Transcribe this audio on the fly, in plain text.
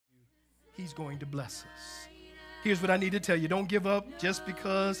He's going to bless us. Here's what I need to tell you. Don't give up just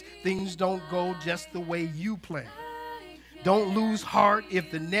because things don't go just the way you plan. Don't lose heart if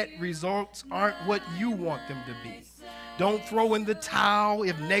the net results aren't what you want them to be. Don't throw in the towel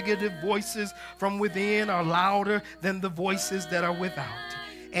if negative voices from within are louder than the voices that are without.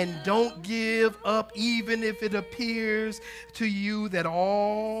 And don't give up even if it appears to you that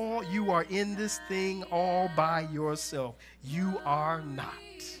you are in this thing all by yourself. You are not.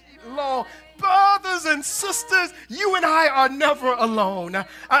 Lord, brothers and sisters, you and I are never alone.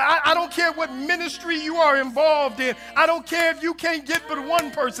 I don't care what ministry you are involved in. I don't care if you can't get but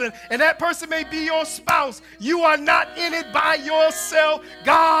one person, and that person may be your spouse. You are not in it by yourself.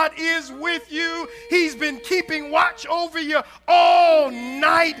 God is with you. He's been keeping watch over you all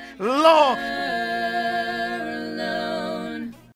night long.